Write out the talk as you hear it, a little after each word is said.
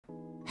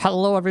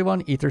Hello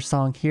everyone,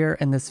 Ethersong here.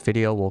 In this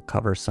video we'll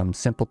cover some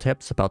simple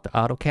tips about the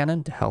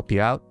autocannon to help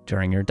you out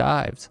during your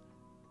dives.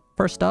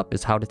 First up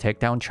is how to take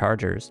down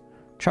chargers.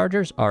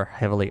 Chargers are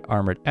heavily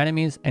armored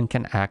enemies and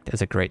can act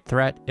as a great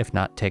threat if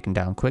not taken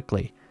down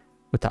quickly.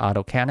 With the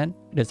autocannon,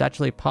 it is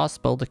actually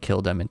possible to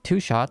kill them in 2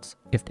 shots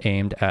if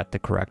aimed at the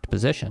correct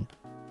position.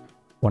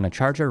 When a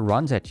charger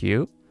runs at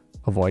you,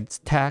 avoid its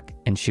attack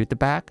and shoot the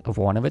back of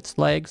one of its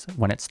legs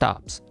when it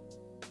stops.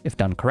 If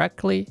done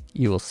correctly,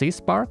 you will see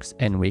sparks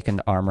and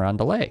weakened armor on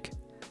the leg.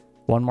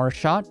 One more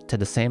shot to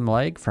the same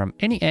leg from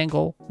any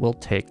angle will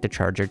take the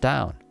charger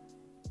down.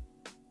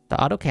 The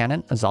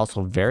autocannon is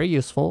also very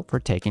useful for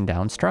taking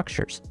down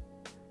structures.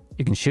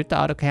 You can shoot the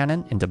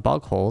autocannon into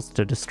bug holes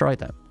to destroy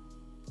them.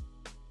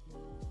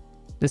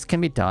 This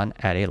can be done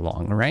at a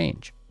long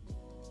range.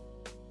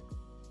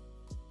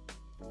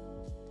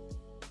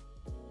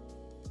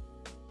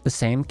 The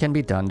same can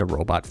be done to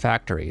robot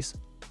factories.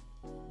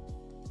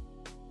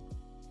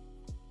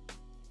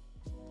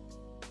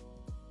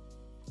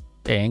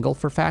 The angle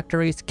for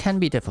factories can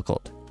be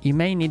difficult. You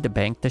may need to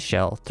bank the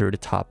shell through the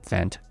top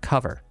vent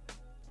cover.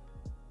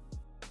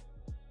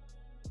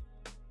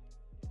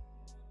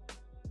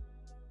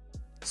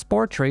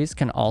 Spore trees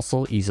can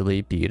also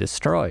easily be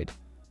destroyed.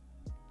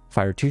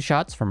 Fire 2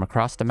 shots from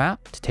across the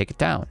map to take it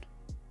down.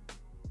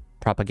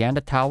 Propaganda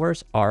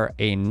towers are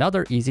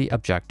another easy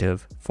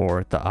objective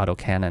for the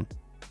autocannon.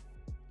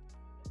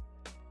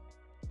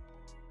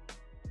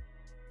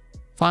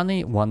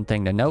 Finally, one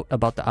thing to note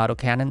about the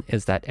autocannon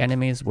is that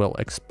enemies will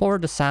explore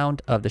the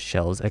sound of the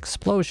shell's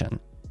explosion.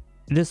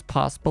 It is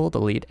possible to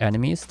lead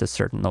enemies to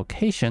certain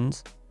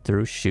locations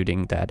through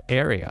shooting that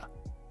area.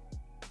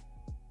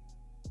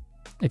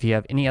 If you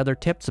have any other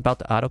tips about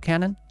the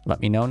autocannon,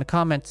 let me know in the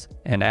comments.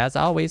 And as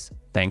always,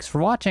 thanks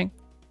for watching!